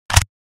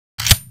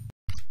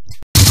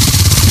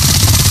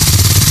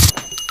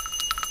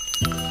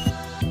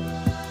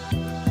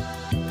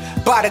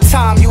By the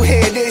time you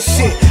hear this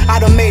shit, I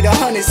done made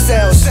 100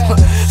 sales.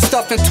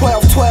 Stuffing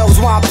 12-12s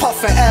while I'm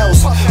puffing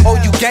L's.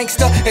 Oh, you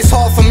gangster, it's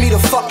hard for me to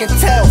fucking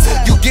tell.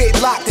 You get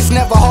locked, it's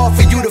never hard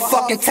for you to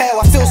fucking tell.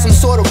 I feel some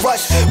sort of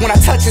rush when I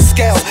touch a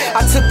scale.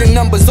 I took the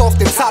numbers off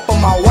the top of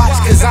my watch,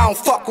 cause I don't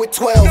fuck with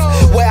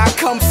 12. Where I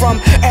come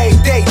from, every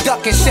day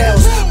ducking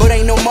shells. But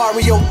ain't no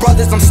Mario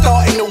Brothers, I'm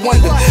starting to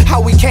wonder how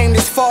we came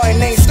this far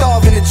and ain't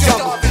starving the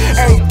jungle.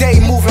 Every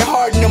day moving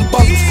hard in them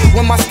bundles.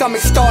 When my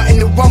stomach's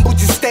starting to rumble,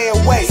 just stay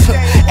away.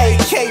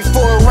 AK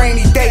for a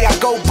rainy day, I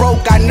go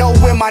broke, I know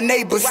where my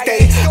neighbors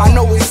stay. I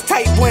know it's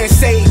tight when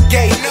say he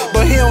gay,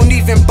 but he don't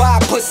even buy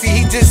pussy,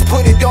 he just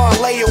put it on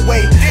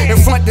layaway. In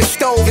front the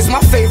stove is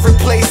my favorite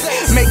place.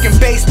 Making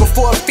bass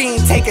before a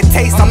fiend take a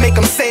taste, I make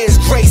him say his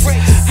grace.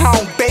 I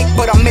don't bake,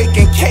 but I'm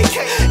making cake.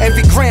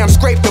 Every gram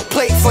scrape the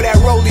plate for that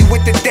rollie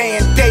with the day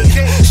and date.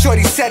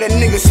 Shorty said a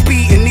nigga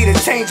speed and need a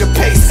change of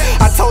pace.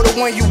 I told her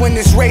when you in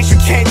this race, you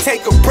can't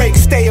take a break.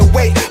 Stay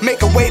away,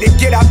 make a way to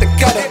get out the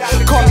gutter.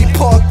 Call me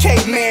Parkay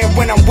Man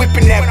when I'm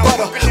whipping that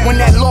butter. When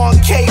that long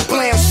K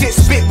blam shit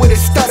spit with a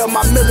stutter.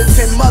 My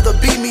militant mother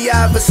beat me,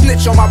 I have a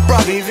snitch on my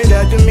brother. Leave it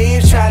up to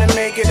me, try to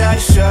make it out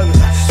of struggle.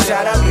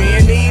 Shout out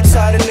B&E,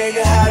 taught a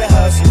nigga